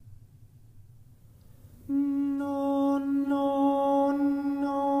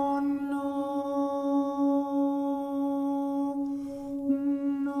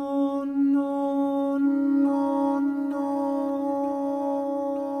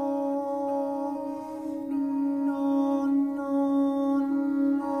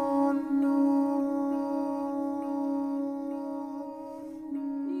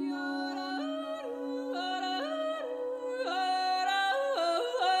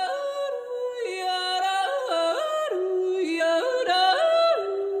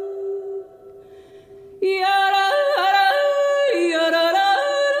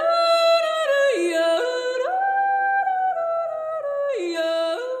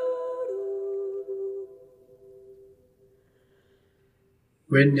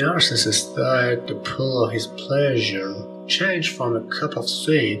When Narcissus died, the pool of his pleasure changed from a cup of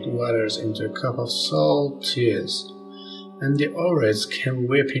sweet waters into a cup of salt tears, and the Oryx came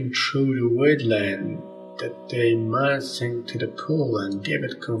weeping through the woodland that they might sing to the pool and give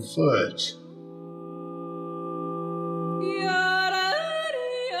it comfort.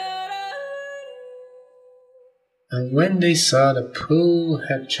 And when they saw the pool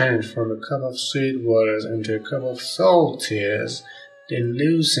had changed from a cup of sweet waters into a cup of salt tears, they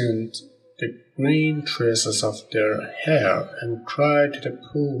loosened the green tresses of their hair and cried to the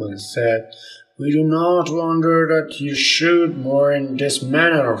pool and said, "We do not wonder that you should mourn in this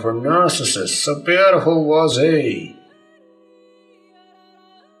manner for Narcissus, so beautiful was he."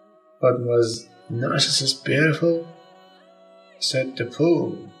 "But was Narcissus beautiful?" said the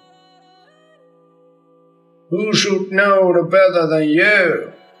pool. "Who should know the better than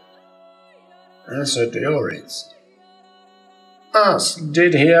you?" answered the Oryx. "Us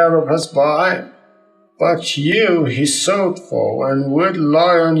did he ever pass by, but you he sought for, and would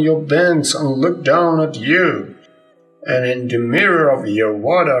lie on your banks and look down at you, and in the mirror of your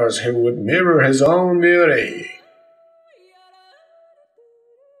waters he would mirror his own beauty."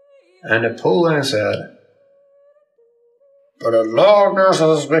 And the pool answered, "But I loved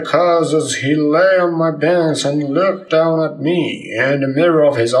Narcissus because as he lay on my banks and looked down at me, in the mirror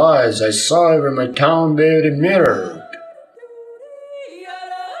of his eyes I saw even my town beauty mirror."